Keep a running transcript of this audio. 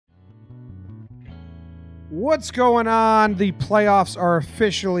What's going on? The playoffs are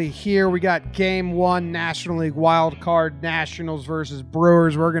officially here. We got Game 1, National League Wild Card, Nationals versus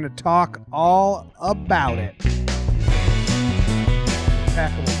Brewers. We're going to talk all about it.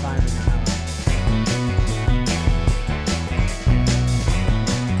 Impeccable timing now.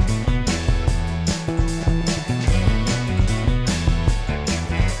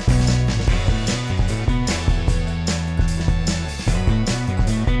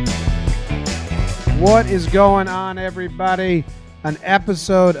 What is going on, everybody? An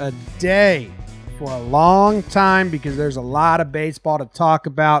episode a day for a long time because there's a lot of baseball to talk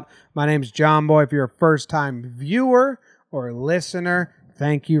about. My name's Jomboy. If you're a first-time viewer or listener,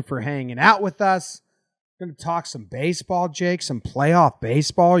 thank you for hanging out with us. We're going to talk some baseball, Jake, some playoff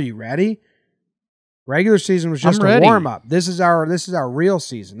baseball. You ready? Regular season was just a warm-up. This is our real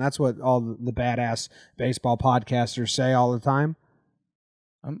season. That's what all the badass baseball podcasters say all the time.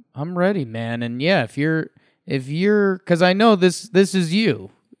 I'm ready, man. And yeah, if you're, because I know this is you.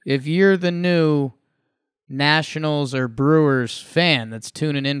 If you're the new Nationals or Brewers fan that's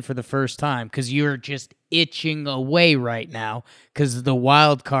tuning in for the first time, because you're just itching away right now, because the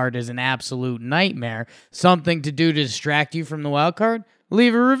wild card is an absolute nightmare. Something to do to distract you from the wild card?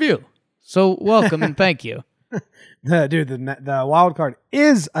 Leave a review. So welcome and thank you. Dude, the wild card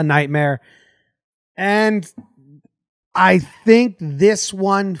is a nightmare, and I think this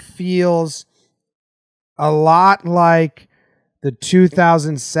one feels a lot like the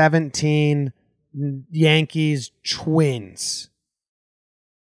 2017 Yankees Twins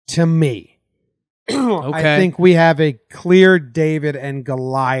to me. Okay. I think we have a clear David and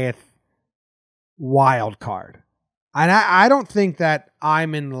Goliath wild card. And I don't think that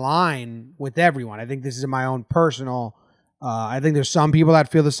I'm in line with everyone. I think this is my own personal. I think there's some people that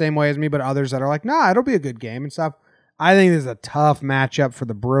feel the same way as me, but others that are like, nah, it'll be a good game and stuff. I think this is a tough matchup for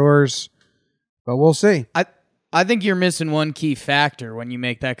the Brewers, but we'll see. I think you're missing one key factor when you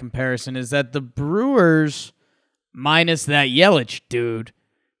make that comparison, is that the Brewers, minus that Yelich dude,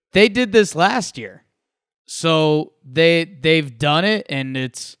 they did this last year. So they've done it, and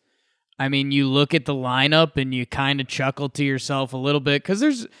it's, I mean, you look at the lineup and you kind of chuckle to yourself a little bit, because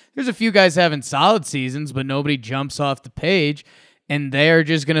there's a few guys having solid seasons, but nobody jumps off the page. And they're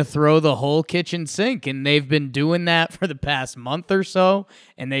just going to throw the whole kitchen sink. And they've been doing that for the past month or so.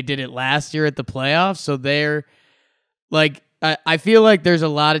 And they did it last year at the playoffs. So they're like, I feel like there's a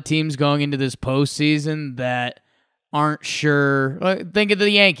lot of teams going into this postseason that aren't sure. Think of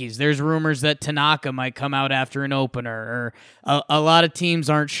the Yankees. There's rumors that Tanaka might come out after an opener. Or a lot of teams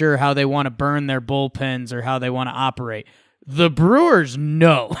aren't sure how they want to burn their bullpens or how they want to operate. The Brewers,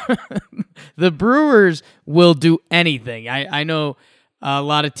 no. The Brewers will do anything. I know a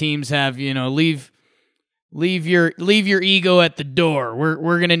lot of teams have, leave your ego at the door.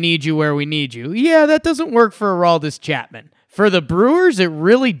 We're gonna need you where we need you. Yeah, that doesn't work for Aroldis Chapman. For the Brewers, it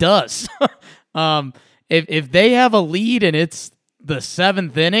really does. If they have a lead and it's the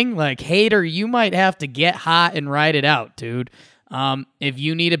seventh inning, like, Hader, you might have to get hot and ride it out, dude. If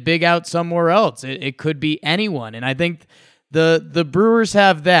you need a big out somewhere else, it could be anyone. And I think the Brewers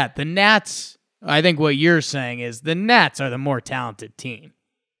have that. The Nats, I think what you're saying is the Nats are the more talented team.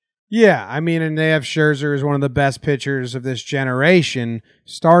 Yeah, I mean, and they have Scherzer as one of the best pitchers of this generation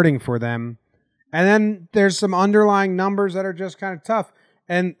starting for them. And then there's some underlying numbers that are just kind of tough.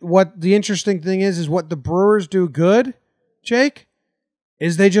 And what the interesting thing is what the Brewers do good, Jake,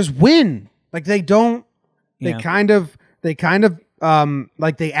 is they just win. Like, they don't, they kind of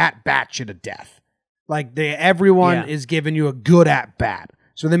like they at-bat you to death. Like, everyone is giving you a good at-bat.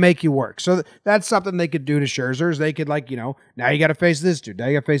 So they make you work. So that's something they could do to Scherzer. Is they could, like, now you got to face this dude. Now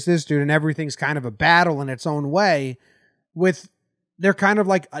you got to face this dude. And everything's kind of a battle in its own way. They're kind of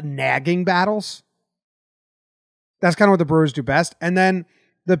like nagging battles. That's kind of what the Brewers do best. And then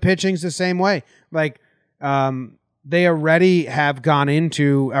the pitching's the same way. Like, they already have gone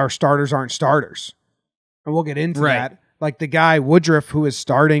into our starters aren't starters. And we'll get into that. Like the guy Woodruff, who is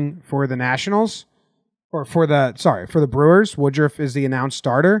starting for the Nationals, or for the Brewers. Woodruff is the announced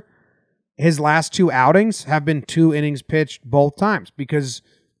starter. His last two outings have been 2 innings pitched both times because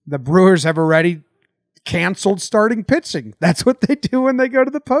the Brewers have already canceled starting pitching. That's what they do when they go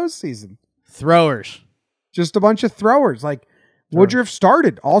to the postseason. Throwers. Just a bunch of throwers. Like, Woodruff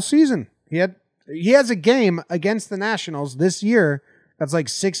started all season. He has a game against the Nationals this year that's like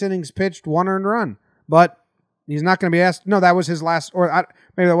 6 innings pitched, 1 earned run. But he's not going to be asked. No, that was his last,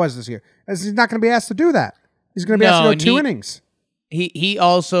 maybe that was this year. He's not going to be asked to do that. He's going to be asked to go 2 innings. He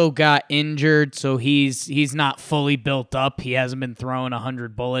also got injured, so he's not fully built up. He hasn't been throwing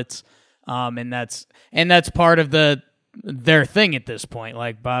 100 bullets, and that's part of the their thing at this point.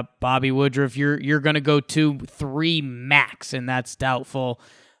 Like Bobby Woodruff, you're going to go 2-3 max, and that's doubtful.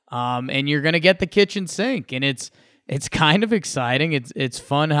 And you're going to get the kitchen sink, and it's kind of exciting. It's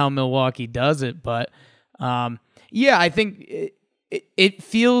fun how Milwaukee does it, but yeah, I think it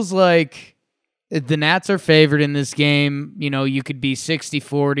feels like the Nats are favored in this game. You know, you could be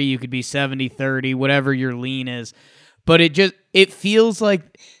 60-40, you could be 70-30, whatever your lean is, but it feels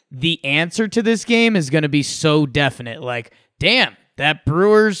like the answer to this game is going to be so definite. Like, damn, that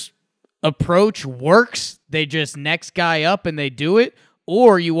Brewers approach works. They just next guy up and they do it.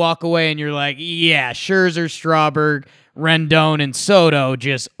 Or you walk away and you're like, yeah, Scherzer, Strasburg, Rendon, and Soto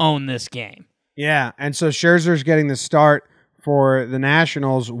just own this game. Yeah, and so Scherzer's getting the start for the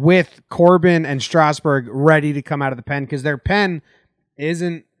Nationals with Corbin and Strasburg ready to come out of the pen because their pen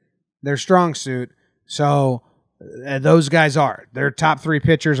isn't their strong suit. So those guys are. Their top three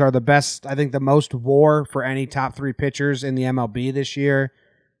pitchers are the best, I think the most WAR for any top three pitchers in the MLB this year.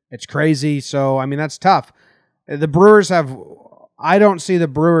 It's crazy. So, I mean, that's tough. The Brewers have... I don't see the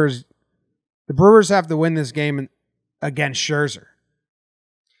Brewers. The Brewers have to win this game against Scherzer.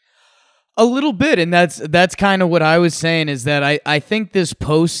 A little bit, and that's kind of what I was saying, is that I think this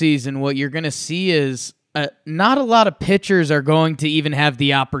postseason, what you're going to see is not a lot of pitchers are going to even have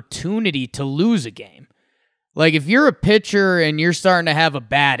the opportunity to lose a game. Like, if you're a pitcher and you're starting to have a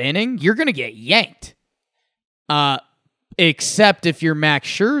bad inning, you're going to get yanked. Except if you're Max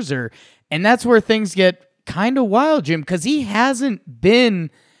Scherzer, and that's where things get kind of wild, Jim, because he hasn't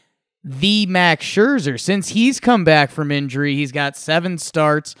been the Max Scherzer since he's come back from injury. He's got 7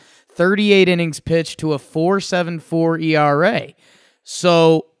 starts, 38 innings pitched to a 4.74 ERA.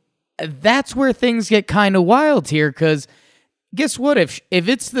 So that's where things get kind of wild here, because guess what? If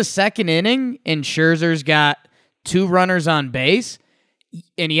it's the second inning and Scherzer's got 2 runners on base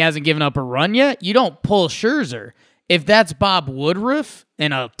and he hasn't given up a run yet, you don't pull Scherzer. If that's Bob Woodruff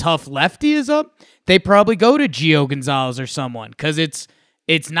and a tough lefty is up, they probably go to Gio Gonzalez or someone because it's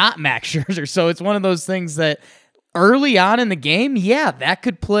not Max Scherzer. So it's one of those things that early on in the game, yeah, that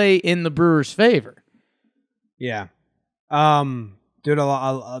could play in the Brewers' favor. Yeah. Dude,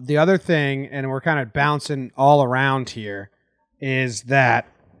 the other thing, and we're kind of bouncing all around here, is that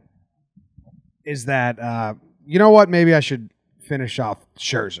you know what? Maybe I should finish off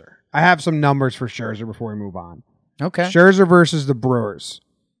Scherzer. I have some numbers for Scherzer before we move on. Okay. Scherzer versus the Brewers.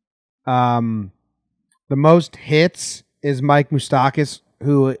 The most hits is Mike Moustakas,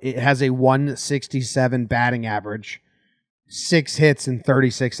 who has a 167 batting average, 6 hits and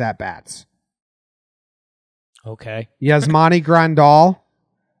 36 at-bats. Okay. Yasmani Grandal,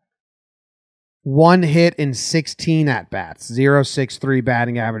 1 hit and 16 at-bats, 0.63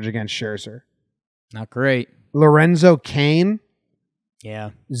 batting average against Scherzer. Not great. Lorenzo Cain, yeah,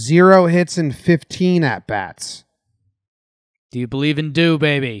 0 hits and 15 at-bats. Do you believe in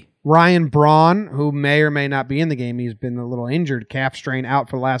baby? Ryan Braun, who may or may not be in the game. He's been a little injured, calf strain out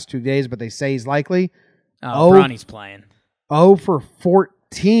for the last 2 days, but they say he's likely. Oh, Bronny's playing. 0 for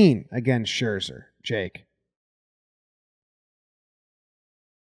 14 against Scherzer, Jake.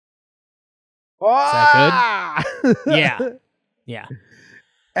 Is that good? Yeah. Yeah.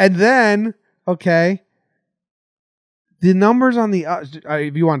 And then, okay, the numbers on the,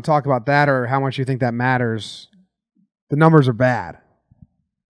 if you want to talk about that or how much you think that matters, the numbers are bad.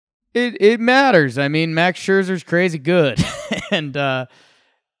 It matters. I mean, Max Scherzer's crazy good. And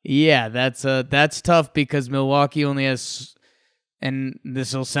yeah, that's tough because Milwaukee only has, and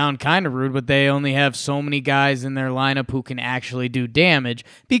this will sound kind of rude, but they only have so many guys in their lineup who can actually do damage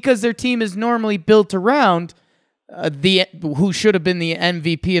because their team is normally built around who should have been the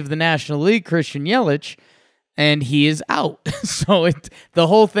MVP of the National League, Christian Yelich, and he is out. So the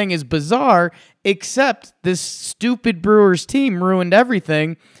whole thing is bizarre, except this stupid Brewers team ruined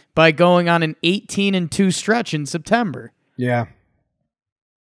everything by going on an 18-2 stretch in September. Yeah.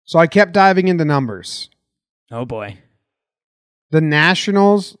 So I kept diving into numbers. Oh, boy. The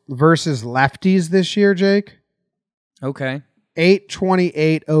Nationals versus lefties this year, Jake. Okay.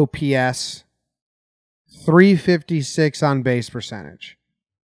 828 OPS, 356 on base percentage.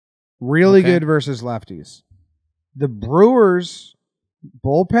 Really good versus lefties. The Brewers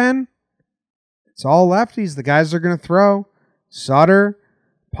bullpen, it's all lefties. The guys are going to throw. Sutter,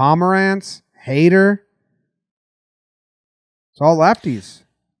 Pomerantz, Hader. It's all lefties.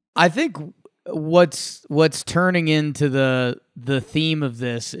 I think what's turning into the theme of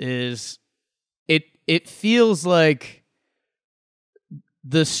this is it feels like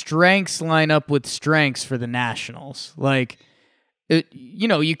the strengths line up with strengths for the Nationals. Like,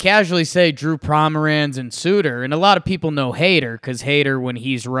 you casually say Drew Pomeranz and Suter, and a lot of people know Hader because Hader, when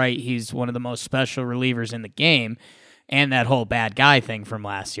he's right, he's one of the most special relievers in the game. and that whole bad guy thing from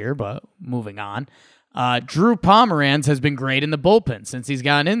last year, but moving on. Drew Pomeranz has been great in the bullpen since he's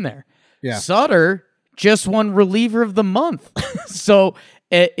gotten in there. Yeah. Sutter just won reliever of the month. So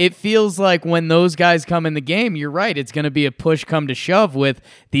it feels like when those guys come in the game, you're right, it's going to be a push come to shove with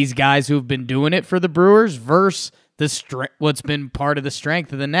these guys who've been doing it for the Brewers versus what's been part of the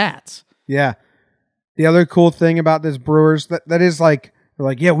strength of the Nats. Yeah. The other cool thing about this Brewers, that is like, they're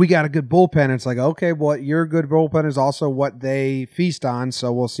like, yeah, we got a good bullpen. It's like, okay, well, your good bullpen is also what they feast on,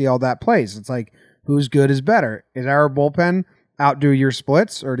 so we'll see how that plays. It's like, whose good is better? Is our bullpen outdo your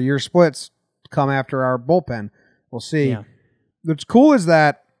splits, or do your splits come after our bullpen? We'll see. Yeah. What's cool is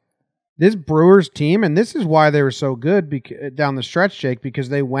that this Brewers team, and this is why they were so good down the stretch, Jake, because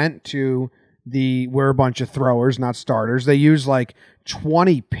they went to we're a bunch of throwers, not starters. They use like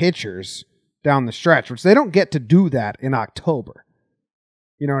 20 pitchers down the stretch, which they don't get to do that in October.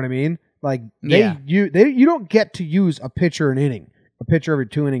 You know what I mean? Like you don't get to use a pitcher an inning, a pitcher every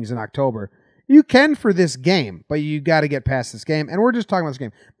 2 innings in October. You can for this game, but you got to get past this game. And we're just talking about this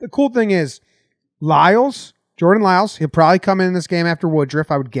game. The cool thing is Jordan Lyles, he'll probably come in this game after Woodruff,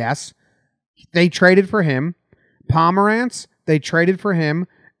 I would guess. They traded for him. Pomerantz, they traded for him.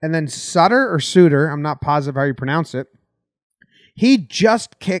 And then Sutter, I'm not positive how you pronounce it. He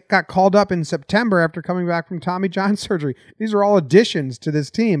just got called up in September after coming back from Tommy John surgery. These are all additions to this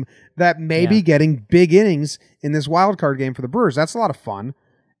team that may be getting big innings in this wild card game for the Brewers. That's a lot of fun.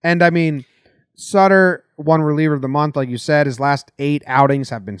 And I mean, Sutter won reliever of the month, like you said. His last 8 outings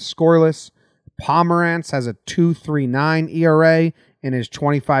have been scoreless. Pomerantz has a 2.39 ERA in his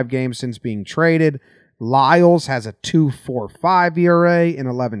 25 games since being traded. Lyles has a 2.45 ERA in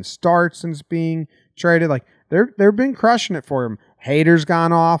 11 starts since being traded. Like they've been crushing it for him. Hader's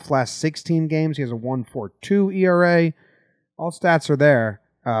gone off last 16 games. He has a 1.42 ERA. All stats are there.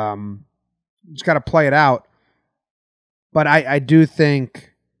 Just got to play it out. But I do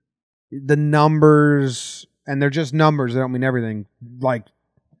think the numbers, and they're just numbers. They don't mean everything. Like,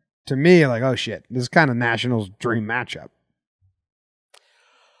 to me, like, oh shit, this is kind of Nationals' dream matchup.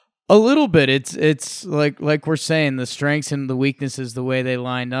 A little bit. It's like we're saying, the strengths and the weaknesses, the way they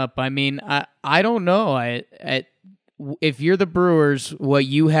lined up. I mean, I don't know. If you're the Brewers, what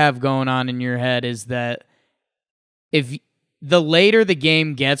you have going on in your head is that if the later the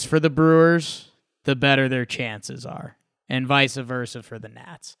game gets for the Brewers, the better their chances are, and vice versa for the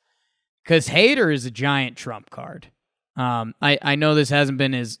Nats. Because Hader is a giant trump card. I know this hasn't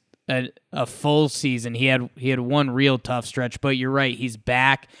been a full season. He had one real tough stretch, but you're right, he's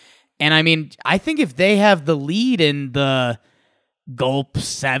back. And I mean, I think if they have the lead in the gulp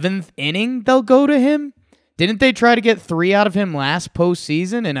 7th inning, they'll go to him. Didn't they try to get 3 out of him last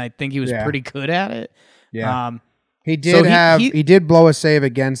postseason? And I think he was pretty good at it. Yeah, he did he did blow a save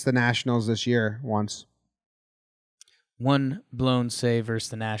against the Nationals this year once. One blown save versus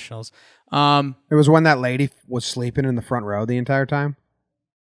the Nationals. It was when that lady was sleeping in the front row the entire time.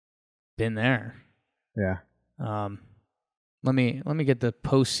 Been there. Yeah. Let me get the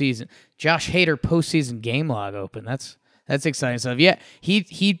postseason Josh Hader postseason game log open. That's exciting stuff. Yeah,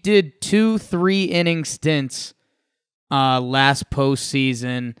 he did 2 3-inning stints last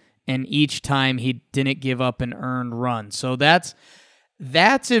postseason, and each time he didn't give up an earned run. So that's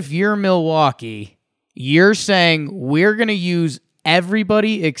if you're Milwaukee, you're saying we're going to use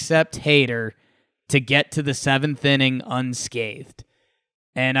everybody except Hader to get to the 7th inning unscathed.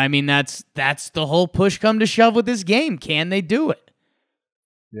 And I mean, that's the whole push come to shove with this game. Can they do it?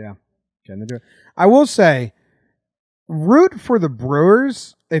 Yeah. Can they do it? I will say, root for the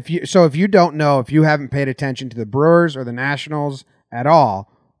Brewers. If you don't know, if you haven't paid attention to the Brewers or the Nationals at all,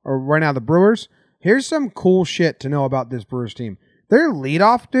 or right now the Brewers, here's some cool shit to know about this Brewers team. Their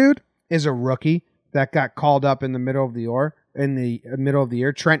leadoff dude is a rookie that got called up in the middle of the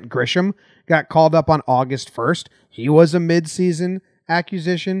year. Trent Grisham got called up on August 1st. He was a midseason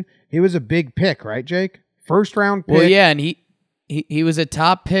acquisition. He was a big pick, right, Jake? First round pick. Well, yeah, and he was a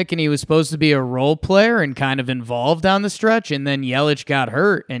top pick, and he was supposed to be a role player and kind of involved down the stretch, and then Yelich got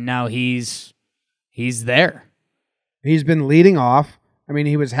hurt, and now he's there. He's been leading off. I mean,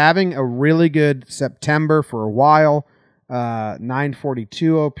 he was having a really good September for a while.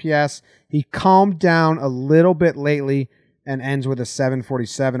 942 OPS. He calmed down a little bit lately and ends with a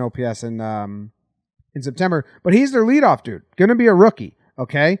 747 OPS in September. But he's their leadoff dude. Going to be a rookie.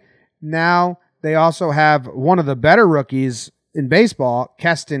 Okay. Now they also have one of the better rookies in baseball,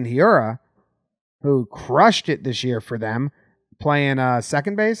 Keston Hiura, who crushed it this year for them, playing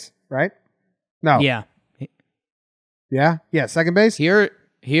second base, right? No. Yeah. Yeah, second base. Hiura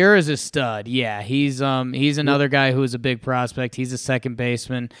Here is a stud. Yeah, he's another guy who is a big prospect. He's a second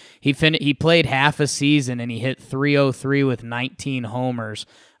baseman. He played half a season and he hit 303 with 19 homers.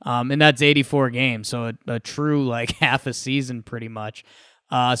 And that's 84 games, so a true like half a season pretty much.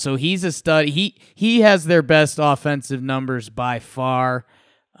 So he's a stud. He has their best offensive numbers by far.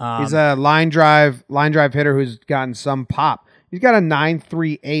 He's a line drive hitter who's gotten some pop. He's got a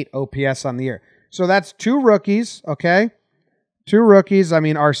 938 OPS on the year. So that's two rookies, okay? Two rookies. I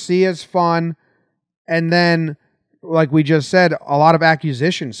mean, Arcia's fun. And then, like we just said, a lot of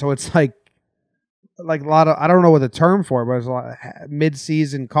acquisitions. So it's like a lot of, I don't know what the term for it, but it's a lot of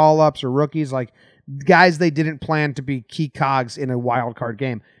mid-season call-ups or rookies, like guys they didn't plan to be key cogs in a wild card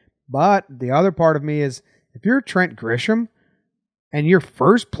game. But the other part of me is, if you're Trent Grisham and your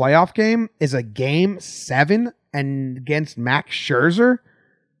first playoff game is a game 7 and against Max Scherzer,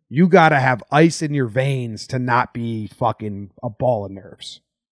 you got to have ice in your veins to not be fucking a ball of nerves.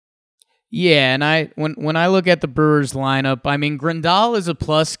 Yeah, and when I look at the Brewers lineup, I mean, Grandal is a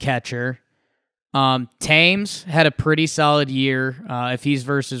plus catcher. Thames had a pretty solid year. If he's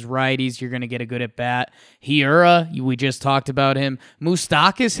versus righties, you're going to get a good at bat. Hiura, we just talked about him.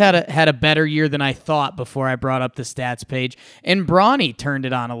 Moustakas had a better year than I thought before I brought up the stats page. And Brawny turned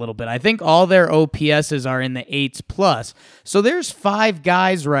it on a little bit. I think all their OPSs are in the 8s plus. So there's 5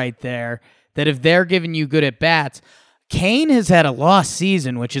 guys right there that if they're giving you good at bats. Kane has had a lost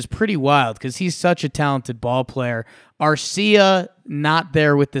season, which is pretty wild because he's such a talented ball player. Arcia, not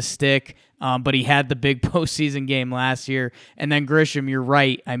there with the stick. But he had the big postseason game last year. And then Grisham, you're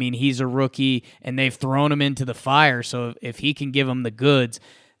right. I mean, he's a rookie, and they've thrown him into the fire. So if he can give them the goods,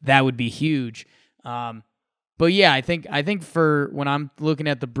 that would be huge. But yeah, I think for when I'm looking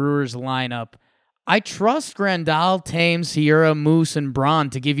at the Brewers lineup, I trust Grandal, Thames, Hiura, Moose, and Braun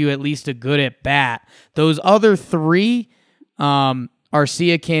to give you at least a good at bat. Those other 3,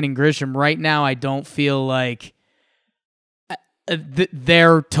 Arcia, Kane, and Grisham, right now I don't feel like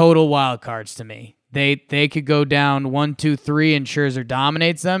they're total wild cards to me. They could go down 1-2-3 and Scherzer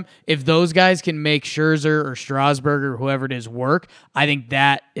dominates them. If those guys can make Scherzer or Strasburg or whoever it is work, I think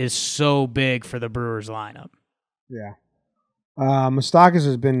that is so big for the Brewers lineup. Yeah. Moustakas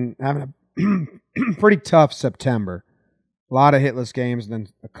has been having a pretty tough September. A lot of hitless games and then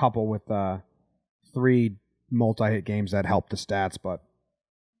a couple with 3 multi-hit games that helped the stats, but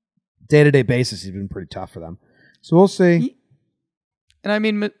day-to-day basis has been pretty tough for them. So we'll see. And I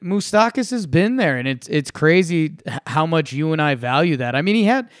mean, Moustakas has been there, and it's crazy how much you and I value that. I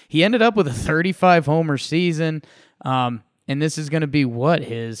mean, he ended up with a 35 homer season, and this is going to be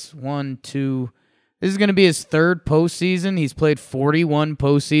his 1, 2. This is going to be his 3rd postseason. He's played 41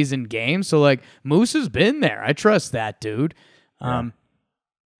 postseason games, so like Moose has been there. I trust that dude. Yeah. And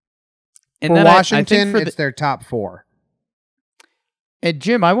for then Washington, I think it's their top 4. And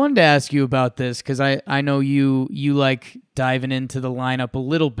Jim, I wanted to ask you about this because I know you like diving into the lineup a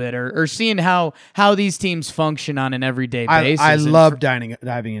little bit or seeing how these teams function on an everyday basis. I love diving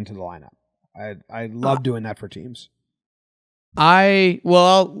into the lineup. I love doing that for teams. I'll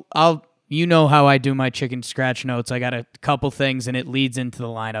you know how I do my chicken scratch notes. I got a couple things and it leads into the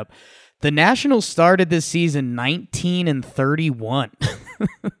lineup. The Nationals started this season 19-31.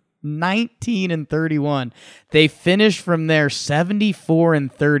 19-31. They finished from there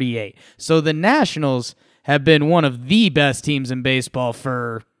 74-38. So the Nationals have been one of the best teams in baseball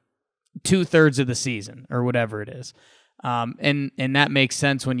for 2/3 of the season or whatever it is. And that makes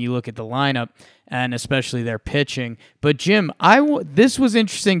sense when you look at the lineup and especially their pitching. But Jim, this was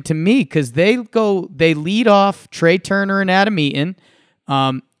interesting to me because they lead off Trey Turner and Adam Eaton.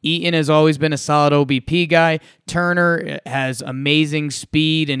 Eaton has always been a solid OBP guy. Turner has amazing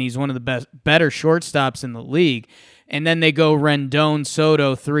speed, and he's one of the better shortstops in the league. And then they go Rendon,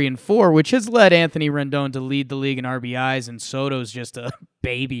 Soto, 3 and 4, which has led Anthony Rendon to lead the league in RBIs, and Soto's just a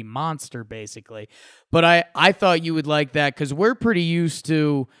baby monster, basically. But I thought you would like that because we're pretty used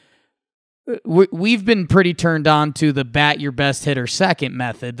to we've been pretty turned on to the bat your best hitter second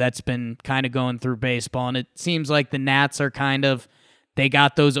method that's been kind of going through baseball, and it seems like the Nats are kind of they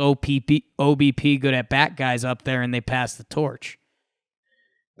got those OBP good at bat guys up there, and they pass the torch.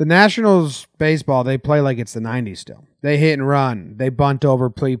 The Nationals baseball, they play like it's the 90s still. They hit and run. They bunt over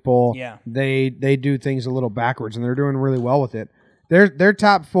people. Yeah. They do things a little backwards, and they're doing really well with it. Their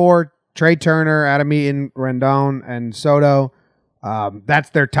top 4, Trey Turner, Adam Eaton, Rendon, and Soto, that's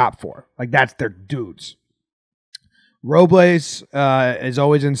their top 4. Like, that's their dudes. Robles is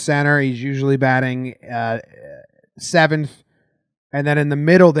always in center. He's usually batting 7th. And then in the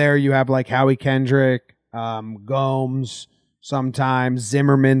middle there, you have like Howie Kendrick, Gomes sometimes,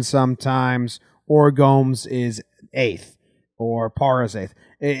 Zimmerman sometimes, or Gomes is 8th, or Parra's 8th.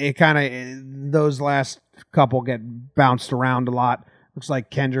 it kind of those last couple get bounced around a lot. Looks like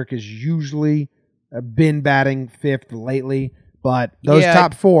Kendrick has usually been batting fifth lately, but those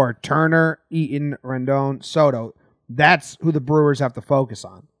top four, Turner, Eaton, Rendon, Soto, that's who the Brewers have to focus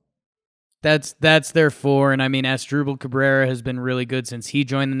on. That's their four, and I mean, Asdrubal Cabrera has been really good since he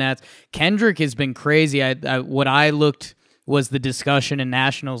joined the Nats. Kendrick has been crazy. What I looked was the discussion in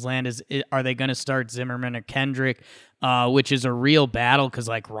Nationals land is, are they going to start Zimmerman or Kendrick, which is a real battle because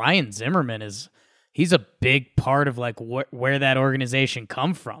like Ryan Zimmerman he's a big part of like where that organization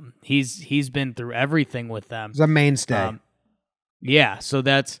come from. He's been through everything with them. He's a mainstay. Yeah, so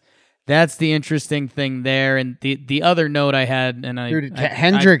that's the interesting thing there. And the other note I had, and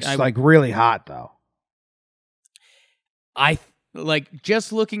Hendrick's like really hot though. I like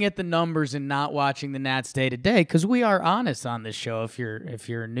just looking at the numbers and not watching the Nats day to day, because we are honest on this show. If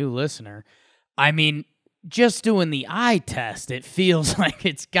you're a new listener, I mean, just doing the eye test, it feels like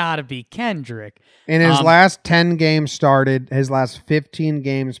it's got to be Kendrick. In his last 10 games started, his last 15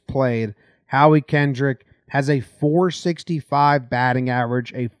 games played, Howie Kendrick has a .465 batting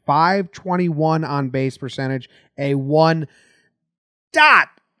average, a .521 on base percentage, a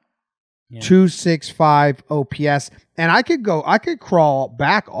 1.265 OPS. And I could crawl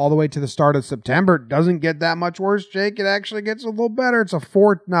back all the way to the start of September. It doesn't get that much worse, Jake. It actually gets a little better. It's it's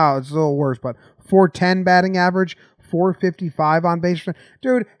a little worse, but 410 batting average, 455 on base.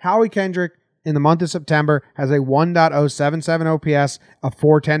 Dude, Howie Kendrick in the month of September has a 1.077 OPS, a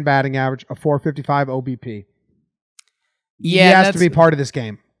 410 batting average, a 455 OBP. Yeah, he has to be part of this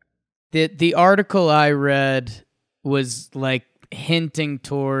game. The article I read was like hinting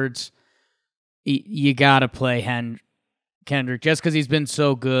towards you got to play Kendrick just because he's been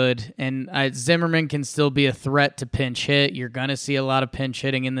so good. And Zimmerman can still be a threat to pinch hit. You're going to see a lot of pinch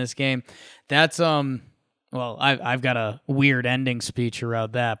hitting in this game. That's well, I've got a weird ending speech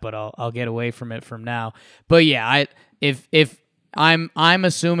around that, but I'll get away from it from now. But yeah, if I'm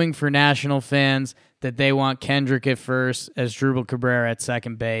assuming for National fans that they want Kendrick at first, Asdrubal Cabrera at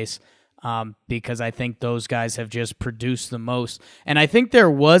second base, because I think those guys have just produced the most. And I think there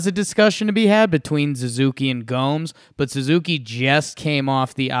was a discussion to be had between Suzuki and Gomes, but Suzuki just came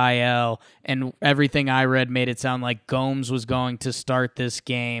off the IL, and everything I read made it sound like Gomes was going to start this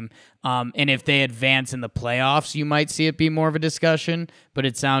game. And if they advance in the playoffs, you might see it be more of a discussion, but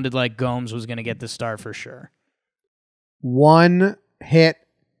it sounded like Gomes was going to get the start for sure. One hit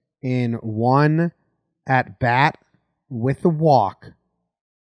in one at bat with the walk.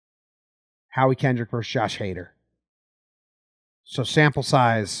 Howie Kendrick versus Josh Hader. So sample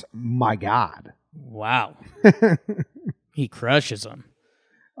size, my God. Wow. He crushes them.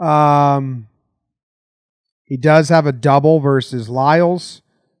 He does have a double versus Lyles.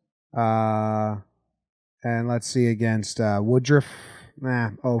 And let's see, against Woodruff.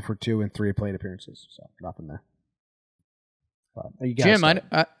 0 for 2 in 3 plate appearances. So nothing there. But Jim,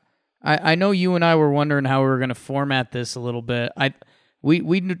 I know you and I were wondering how we were going to format this a little bit.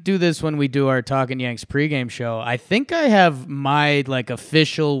 We do this when we do our Talkin' Yanks pregame show. I think I have my like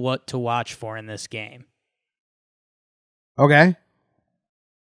official what to watch for in this game. Okay.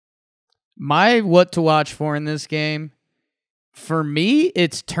 My what to watch for in this game, for me,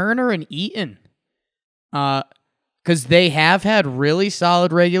 it's Turner and Eaton. Because they have had really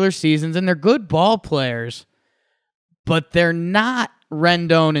solid regular seasons and they're good ball players, but they're not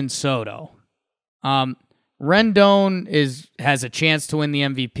Rendon and Soto. Rendon has a chance to win the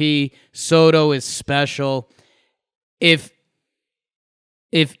MVP. Soto is special. If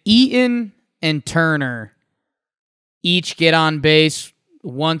Eaton and Turner each get on base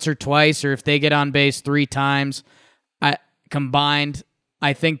once or twice, or if they get on base 3 times combined,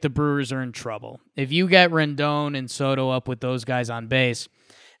 I think the Brewers are in trouble. If you get Rendon and Soto up with those guys on base,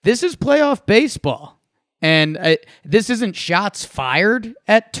 this is playoff baseball. And this isn't shots fired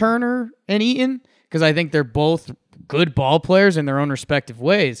at Turner and Eaton, because I think they're both good ball players in their own respective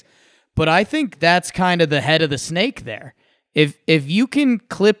ways. But I think that's kind of the head of the snake there. If you can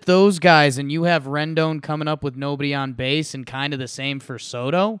clip those guys and you have Rendon coming up with nobody on base and kind of the same for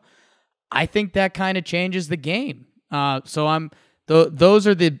Soto, I think that kind of changes the game. So those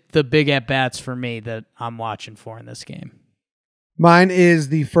are the big at-bats for me that I'm watching for in this game. Mine is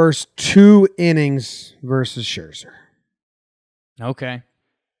the first 2 innings versus Scherzer. Okay.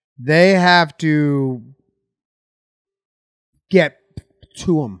 They have to get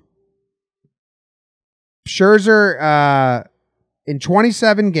to him. Scherzer, in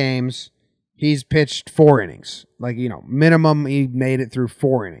 27 games, he's pitched 4 innings. Minimum, he made it through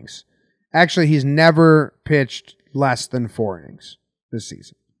 4 innings. Actually, he's never pitched less than 4 innings this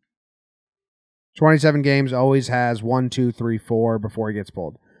season. 27 games, always has 1, 2, 3, 4 before he gets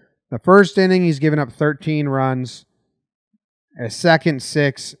pulled. The first inning, he's given up 13 runs. A second,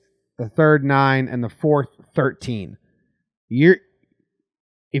 6. The third, 9. And the fourth, 13.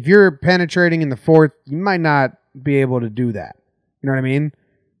 If you're penetrating in the fourth, you might not be able to do that. You know what I mean?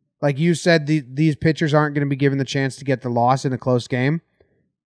 Like you said, these pitchers aren't going to be given the chance to get the loss in a close game.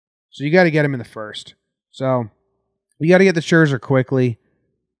 So you got to get him in the first. So you got to get the Scherzer quickly.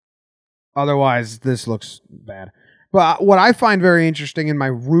 Otherwise, this looks bad. But what I find very interesting in my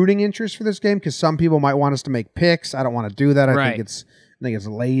rooting interest for this game, because some people might want us to make picks. I don't want to do that. I think it's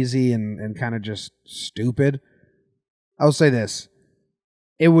lazy and kind of just stupid. I will say this.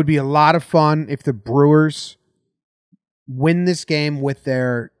 It would be a lot of fun if the Brewers win this game with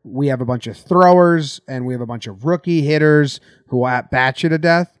we have a bunch of throwers and we have a bunch of rookie hitters who at-bat you to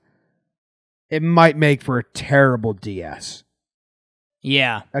death. It might make for a terrible DS.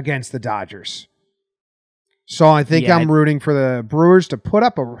 Yeah. Against the Dodgers. So I think I'm rooting for the Brewers to put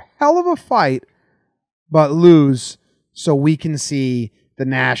up a hell of a fight, but lose so we can see the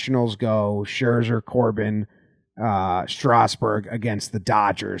Nationals go Scherzer, Corbin, Strasburg against the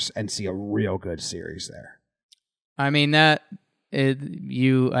Dodgers and see a real good series there. I mean, I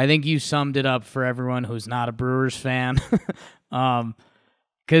think you summed it up for everyone who's not a Brewers fan.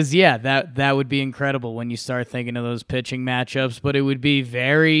 Because, that would be incredible when you start thinking of those pitching matchups, but it would be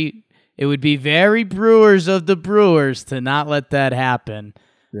very Brewers of the Brewers to not let that happen.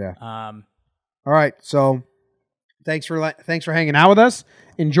 Yeah. All right. So thanks for hanging out with us.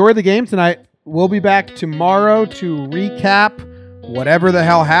 Enjoy the game tonight. We'll be back tomorrow to recap whatever the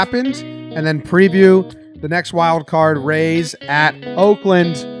hell happened and then preview the next wild card, Rays at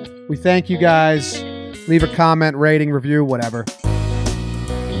Oakland. We thank you guys. Leave a comment, rating, review, whatever.